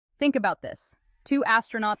Think about this. Two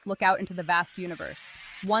astronauts look out into the vast universe.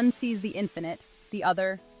 One sees the infinite, the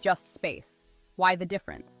other just space. Why the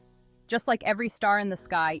difference? Just like every star in the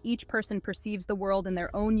sky, each person perceives the world in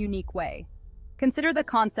their own unique way. Consider the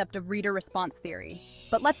concept of reader response theory,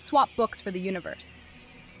 but let's swap books for the universe.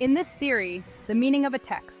 In this theory, the meaning of a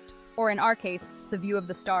text, or in our case, the view of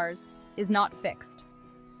the stars, is not fixed.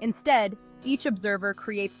 Instead, each observer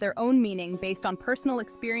creates their own meaning based on personal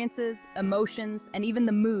experiences, emotions, and even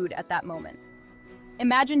the mood at that moment.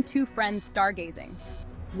 Imagine two friends stargazing.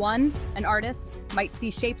 One, an artist, might see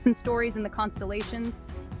shapes and stories in the constellations,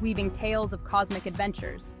 weaving tales of cosmic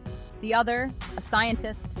adventures. The other, a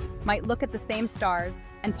scientist, might look at the same stars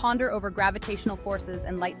and ponder over gravitational forces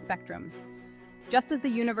and light spectrums. Just as the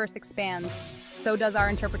universe expands, so does our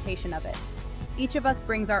interpretation of it. Each of us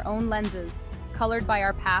brings our own lenses, colored by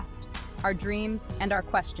our past, our dreams, and our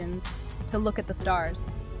questions, to look at the stars.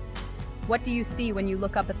 What do you see when you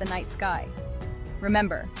look up at the night sky?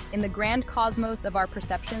 Remember, in the grand cosmos of our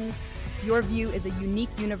perceptions, your view is a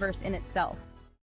unique universe in itself.